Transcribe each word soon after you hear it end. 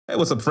Hey,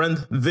 what's up,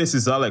 friend? This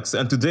is Alex,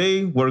 and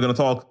today we're gonna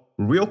talk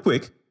real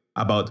quick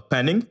about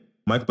panning,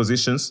 mic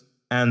positions,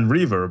 and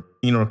reverb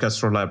in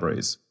orchestral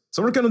libraries.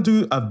 So we're gonna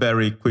do a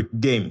very quick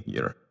game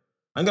here.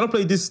 I'm gonna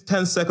play this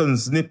 10-second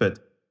snippet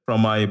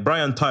from my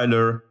Brian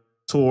Tyler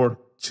Tour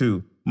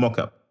 2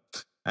 mockup.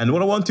 And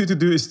what I want you to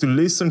do is to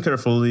listen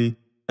carefully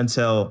and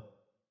tell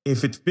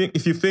if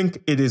you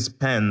think it is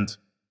panned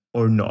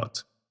or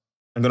not.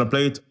 I'm gonna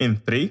play it in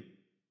 3,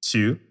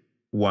 2,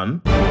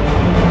 1.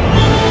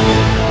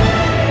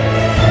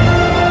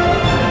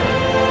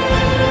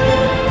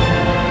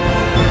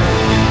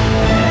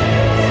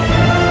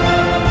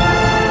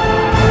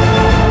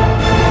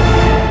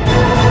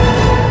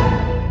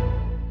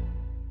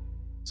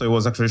 So it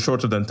was actually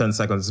shorter than 10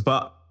 seconds,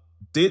 but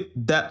did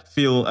that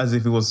feel as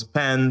if it was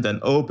panned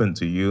and open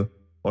to you,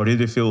 or did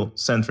it feel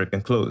centric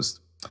and closed?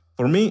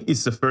 For me,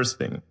 it's the first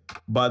thing,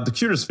 but the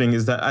curious thing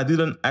is that I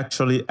didn't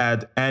actually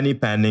add any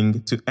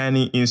panning to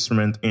any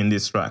instrument in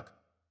this track.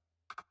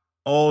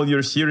 All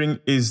you're hearing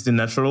is the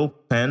natural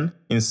pan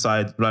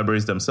inside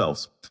libraries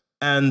themselves.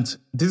 And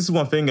this is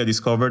one thing I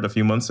discovered a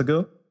few months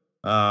ago.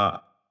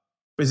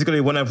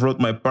 Basically, when I wrote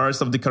my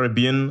Pirates of the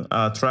Caribbean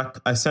track,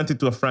 I sent it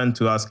to a friend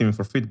to ask him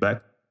for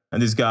feedback.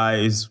 And this guy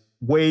is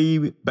way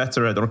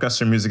better at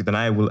orchestral music than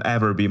I will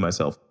ever be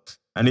myself.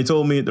 And he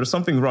told me, there's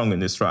something wrong in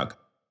this track.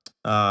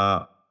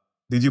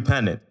 Did you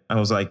pan it? I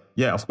was like,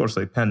 yeah, of course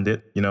I panned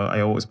it. You know,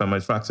 I always pan my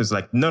tracks. He's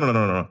like,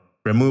 no.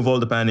 Remove all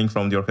the panning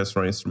from the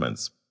orchestral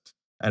instruments.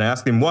 And I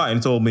asked him why, and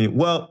he told me,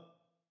 well,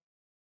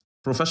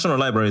 professional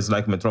libraries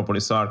like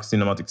Metropolis, ARC,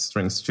 Cinematic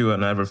Strings 2,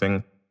 and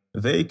everything,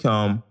 they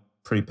come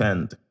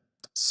pre-panned.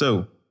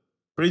 So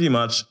pretty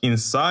much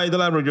inside the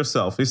library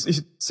yourself, he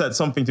said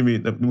something to me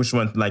which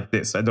went like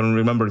this. I don't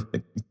remember if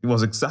it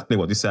was exactly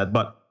what he said,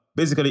 but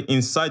basically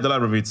inside the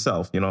library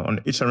itself, you know, on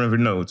each and every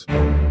note,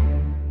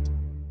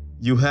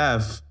 you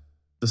have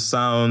the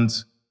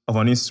sound of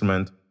an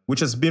instrument which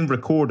has been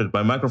recorded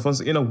by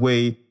microphones in a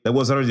way that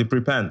was already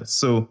pre-panned.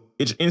 So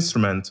each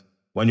instrument,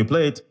 when you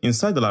play it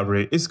inside the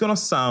library, it's gonna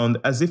sound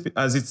as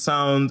it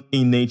sounds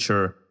in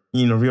nature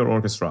in a real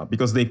orchestra,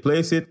 because they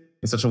place it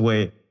in such a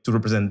way to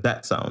represent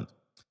that sound.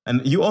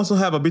 And you also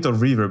have a bit of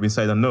reverb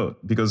inside a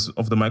note because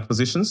of the mic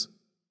positions.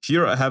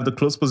 Here I have the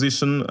close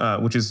position,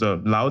 which is the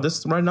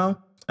loudest right now,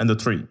 and the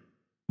 3.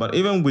 But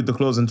even with the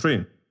close and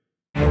 3,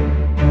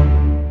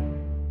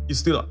 you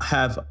still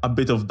have a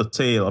bit of the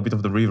tail, a bit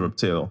of the reverb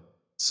tail.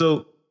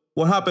 So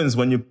what happens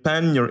when you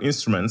pan your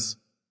instruments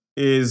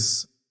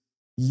is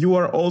you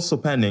are also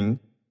panning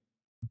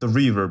the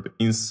reverb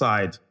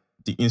inside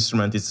the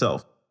instrument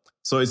itself.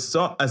 So it's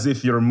not as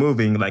if you're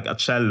moving like a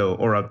cello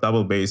or a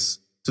double bass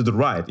to the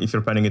right. If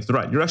you're panning it to the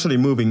right, you're actually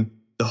moving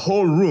the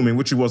whole room in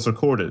which it was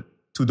recorded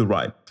to the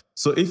right.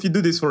 So if you do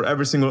this for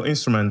every single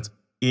instrument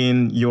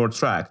in your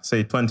track,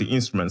 say 20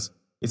 instruments,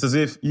 it's as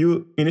if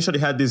you initially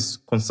had this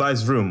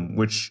concise room,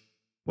 which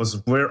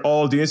was where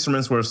all the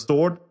instruments were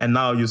stored, and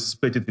now you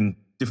split it in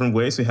different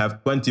ways. So you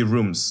have 20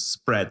 rooms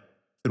spread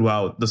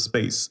throughout the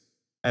space.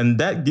 And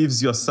that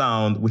gives you a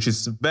sound which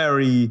is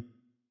very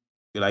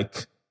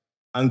like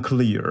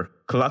unclear,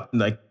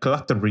 like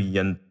cluttery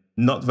and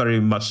not very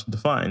much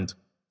defined.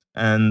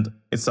 And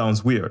it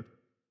sounds weird.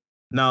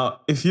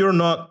 Now, if you're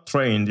not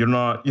trained, you're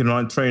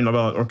not trained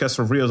about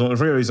orchestral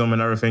realism and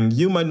everything,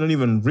 you might not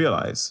even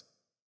realize.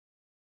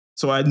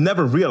 So I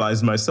never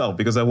realized myself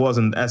because I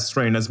wasn't as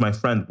trained as my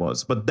friend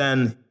was. But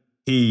then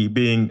he,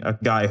 being a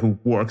guy who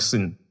works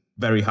in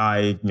very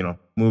high, you know,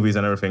 movies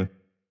and everything,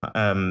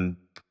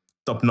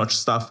 top-notch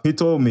stuff, he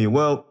told me,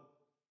 well,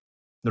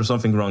 there's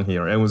something wrong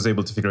here. I was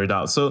able to figure it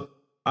out. So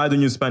I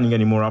don't use panning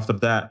anymore after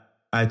that.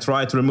 I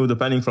tried to remove the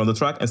panning from the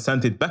track and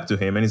sent it back to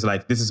him, and he's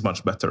like, this is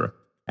much better.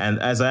 And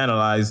as I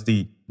analyzed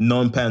the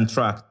non-pan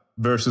track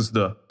versus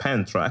the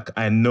pan track,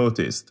 I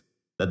noticed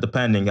that the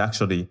panning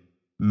actually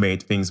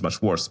made things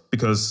much worse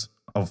because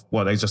of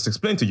what I just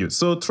explained to you.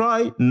 So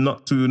try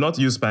not to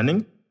use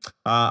panning.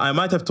 I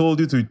might have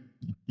told you to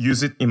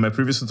use it in my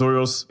previous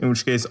tutorials, in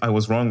which case I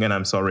was wrong and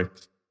I'm sorry.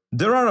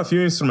 There are a few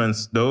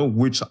instruments, though,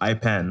 which I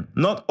pan.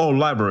 Not all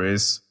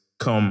libraries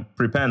come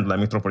pre-panned like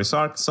Metropolis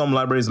ARC. Some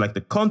libraries, like the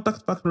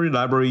Contact Factory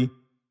library,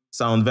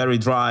 sound very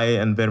dry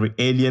and very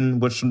alien,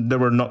 which they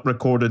were not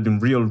recorded in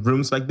real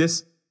rooms like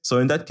this. So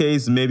in that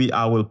case, maybe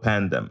I will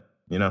pan them,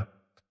 you know.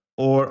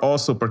 Or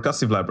also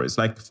percussive libraries.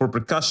 Like for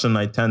percussion,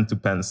 I tend to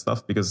pan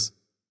stuff because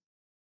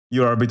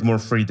you are a bit more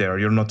free there.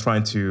 You're not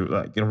trying to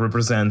like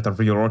represent a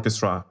real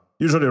orchestra.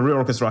 Usually a real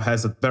orchestra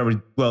has a very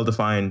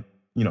well-defined,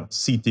 you know,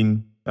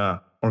 seating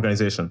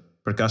organization.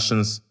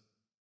 Percussions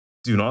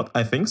do not,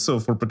 I think. So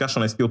for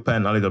percussion, I still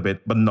pan a little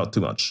bit, but not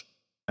too much.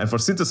 And for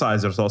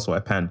synthesizers also, I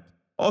pan.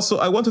 Also,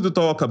 I wanted to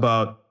talk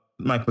about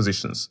mic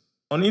positions.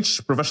 On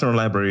each professional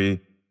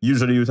library,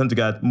 usually you tend to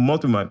get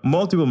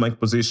multiple mic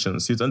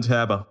positions. You tend to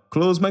have a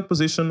close mic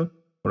position,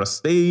 or a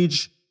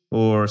stage,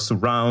 or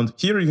surround.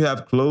 Here you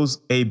have close,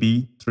 A,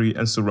 B, 3,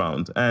 and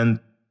surround. And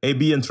A,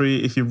 B, and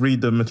 3, if you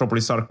read the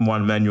Metropolis ARC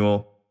 1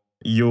 manual,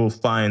 you'll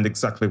find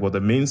exactly what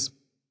that means.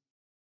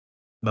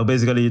 But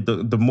basically,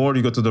 the more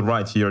you go to the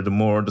right here, the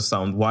more the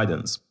sound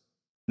widens.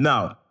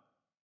 Now,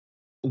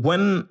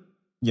 when,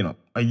 you know,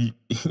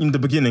 in the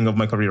beginning of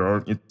my career,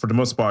 or for the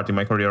most part in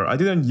my career, I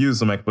didn't use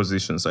the mic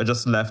positions. I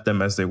just left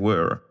them as they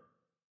were.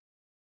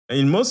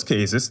 In most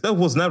cases, that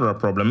was never a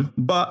problem,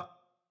 but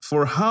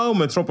for how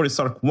Metropolis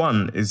Arc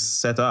 1 is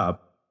set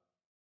up,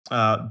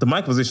 the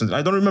mic positions,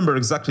 I don't remember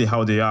exactly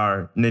how they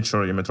are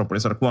naturally in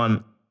Metropolis Arc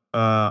 1.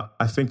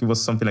 I think it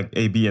was something like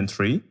A, B, and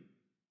 3.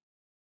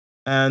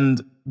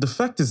 And the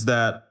fact is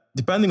that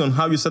depending on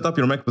how you set up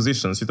your mic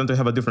positions, you tend to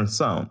have a different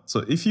sound.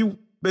 So if you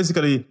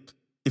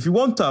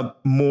want a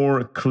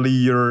more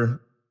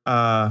clear,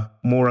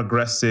 more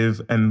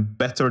aggressive, and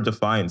better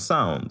defined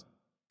sound,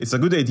 it's a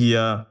good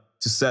idea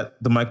to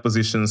set the mic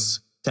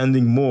positions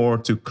tending more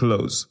to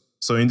close.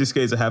 So in this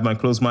case, I have my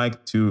close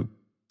mic to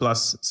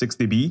plus 6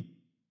 dB,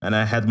 and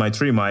I had my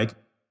 3 mic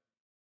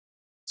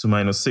to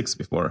minus 6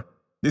 before.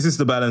 This is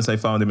the balance I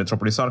found in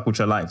Metropolis Arc, which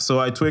I like. So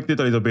I tweaked it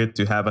a little bit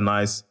to have a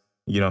nice,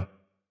 you know,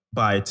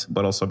 bite,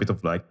 but also a bit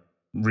of like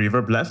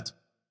reverb left.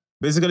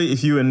 Basically,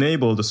 if you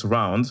enable the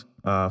surround,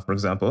 for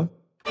example,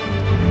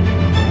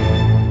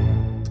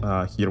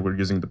 here we're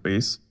using the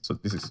bass, so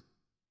this is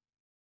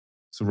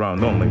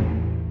surround only.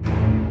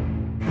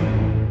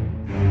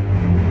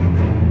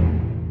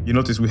 You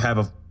notice we have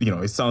a, you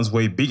know, it sounds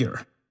way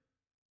bigger.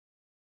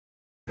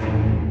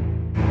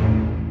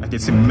 Like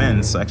it's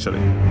immense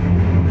actually,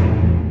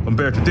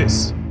 compared to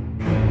this.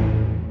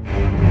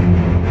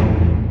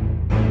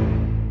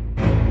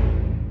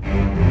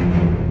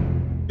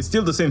 It's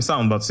still the same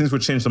sound, but since we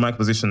changed the mic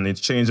position, it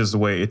changes the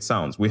way it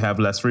sounds. We have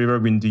less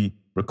reverb in the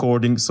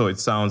recording, so it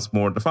sounds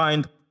more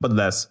defined, but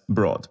less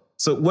broad.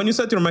 So when you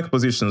set your mic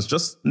positions,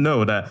 just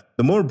know that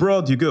the more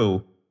broad you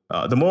go,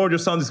 the more your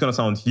sound is going to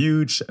sound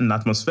huge and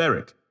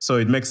atmospheric. So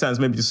it makes sense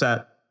maybe to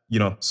set, you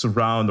know,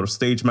 surround or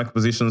stage mic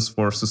positions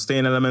for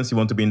sustain elements you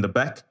want to be in the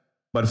back.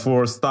 But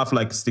for stuff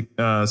like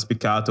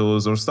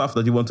spiccatos or stuff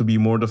that you want to be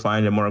more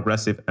defined and more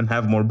aggressive and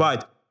have more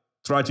bite,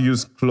 try to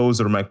use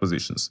closer mic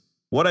positions.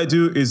 What I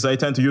do is I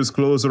tend to use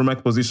closer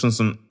mic positions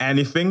on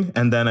anything,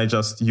 and then I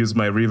just use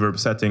my reverb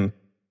setting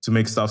to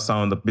make stuff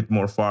sound a bit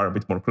more far, a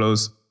bit more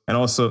close. And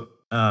also,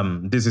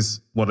 this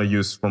is what I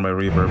use for my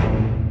reverb.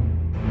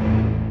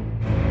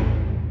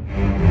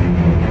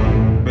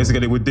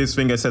 Basically, with this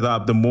thing I set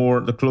up,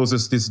 the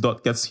closest this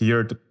dot gets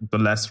here, the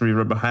less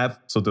reverb I have,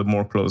 so the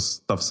more close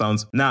stuff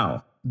sounds.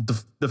 Now,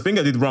 the thing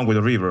I did wrong with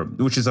the reverb,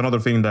 which is another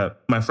thing that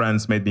my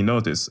friends made me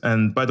notice,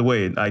 and by the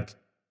way, like,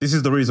 this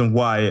is the reason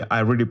why I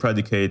really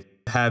predicate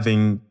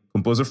having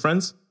composer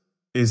friends,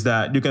 is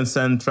that you can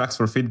send tracks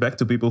for feedback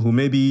to people who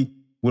maybe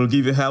will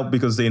give you help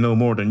because they know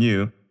more than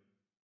you,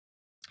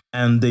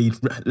 and they,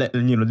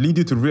 you know, lead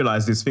you to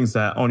realize these things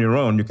that on your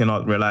own you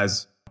cannot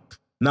realize.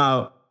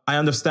 Now, I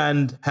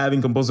understand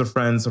having composer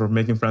friends or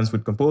making friends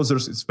with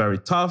composers, it's very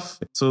tough.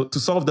 So to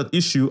solve that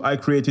issue, I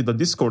created a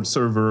Discord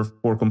server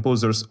for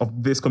composers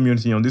of this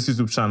community on this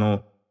YouTube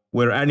channel,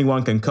 where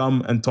anyone can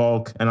come and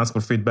talk and ask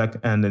for feedback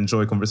and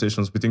enjoy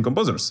conversations between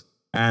composers.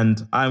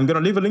 And I'm gonna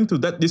leave a link to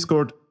that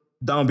Discord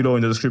down below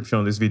in the description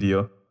of this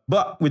video.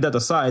 But with that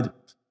aside,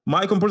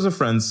 my composer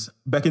friends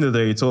back in the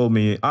day told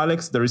me,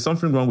 Alex, there is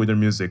something wrong with your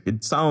music.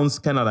 It sounds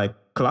kind of like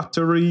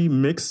cluttery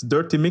mix,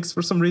 dirty mix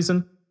for some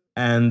reason.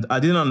 And I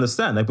didn't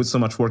understand. I put so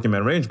much work in my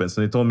arrangements,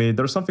 and they told me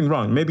there's something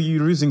wrong. Maybe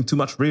you're using too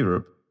much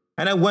reverb.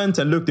 And I went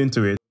and looked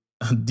into it.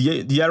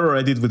 The error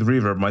I did with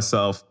reverb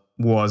myself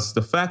was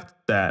the fact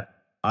that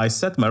I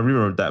set my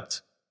reverb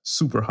depth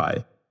super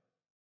high.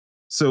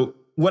 So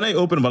when I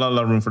opened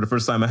Valhalla Room for the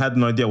first time, I had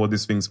no idea what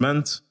these things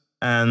meant.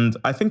 And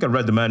I think I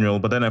read the manual,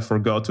 but then I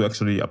forgot to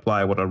actually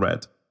apply what I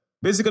read.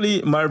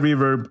 Basically, my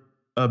reverb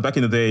back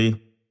in the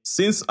day,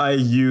 since I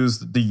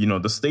used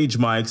the stage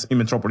mics in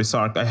Metropolis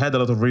Arc, I had a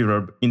lot of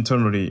reverb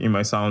internally in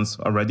my sounds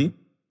already.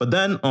 But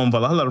then on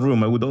Valhalla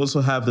Room, I would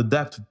also have the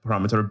depth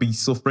parameter be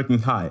so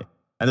freaking high.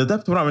 And the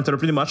depth parameter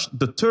pretty much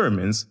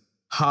determines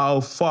how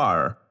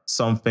far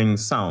something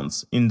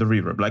sounds in the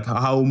reverb, like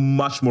how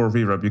much more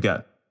reverb you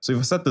get. So if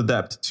I set the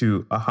depth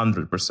to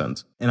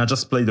 100% and I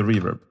just play the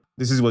reverb,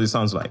 this is what it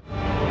sounds like.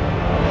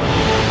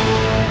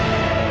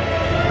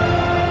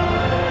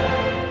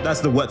 That's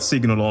the wet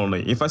signal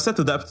only. If I set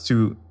the depth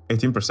to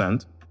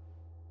 18%,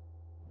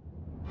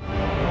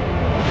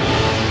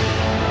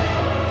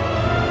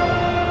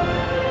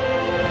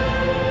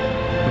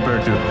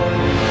 compared to,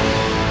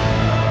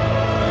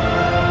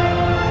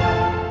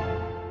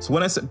 so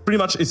when I set, pretty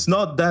much it's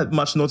not that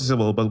much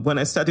noticeable, but when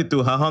I set it to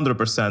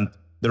 100%,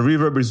 the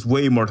reverb is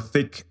way more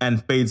thick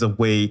and fades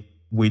away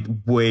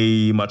with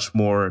way much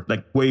more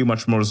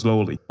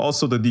slowly.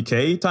 Also, the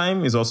decay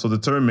time is also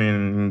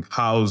determining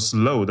how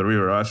slow the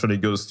reverb actually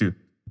goes to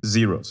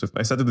 0. So if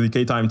I set the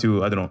decay time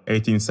to, I don't know,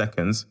 18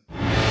 seconds,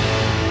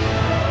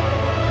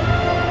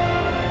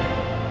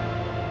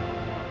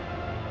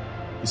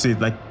 you see it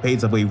like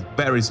fades away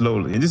very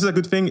slowly. And this is a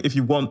good thing if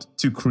you want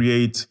to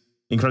create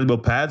incredible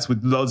pads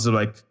with lots of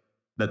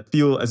that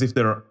feel as if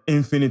they're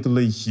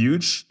infinitely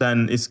huge.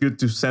 Then it's good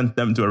to send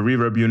them to a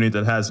reverb unit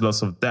that has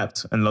lots of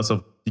depth and lots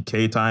of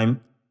decay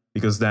time,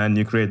 because then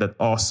you create that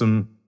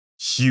awesome,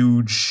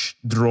 huge,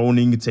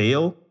 droning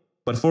tail.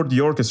 But for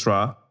the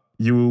orchestra,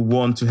 you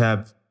want to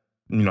have,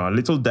 a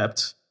little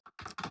depth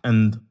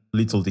and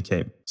little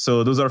decay.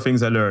 So those are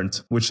things I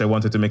learned, which I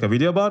wanted to make a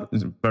video about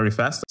very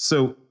fast.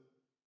 So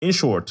in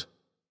short,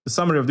 the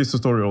summary of this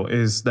tutorial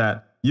is that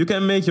you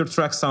can make your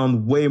track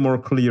sound way more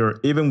clear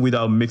even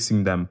without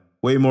mixing them,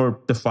 way more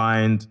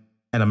defined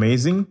and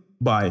amazing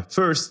by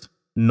first,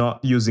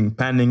 not using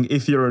panning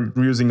if you're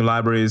using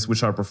libraries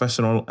which are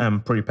professional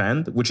and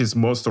pre-panned, which is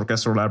most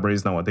orchestral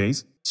libraries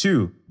nowadays.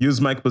 2, use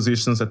mic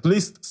positions, at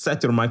least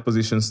set your mic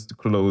positions to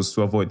close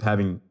to avoid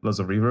having lots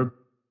of reverb.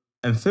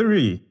 And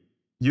 3,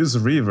 use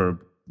reverb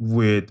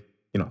with,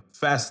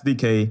 fast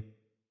decay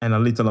and a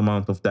little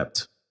amount of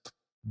depth.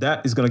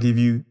 That is going to give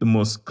you the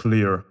most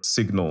clear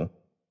signal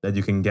that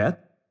you can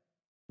get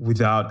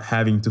without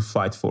having to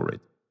fight for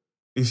it.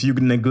 If you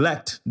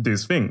neglect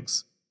these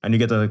things, and you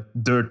get a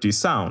dirty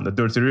sound, a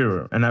dirty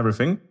reverb and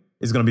everything,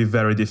 it's going to be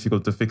very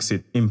difficult to fix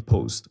it in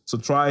post. So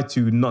try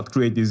to not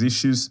create these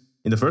issues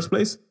in the first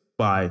place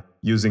by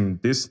using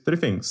these 3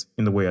 things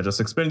in the way I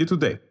just explained it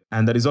today.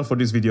 And that is all for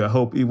this video. I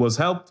hope it was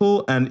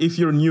helpful. And if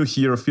you're new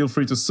here, feel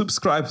free to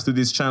subscribe to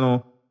this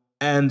channel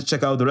and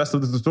check out the rest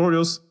of the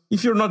tutorials.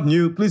 If you're not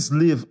new, please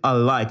leave a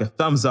like, a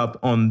thumbs up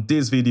on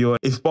this video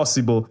if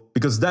possible,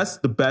 because that's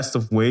the best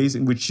of ways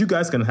in which you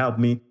guys can help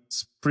me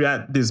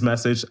spread this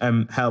message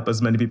and help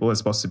as many people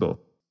as possible.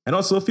 And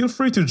also feel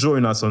free to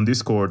join us on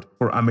Discord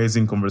for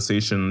amazing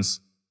conversations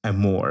and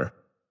more.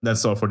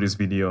 That's all for this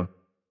video.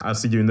 I'll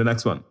see you in the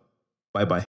next one. Bye bye.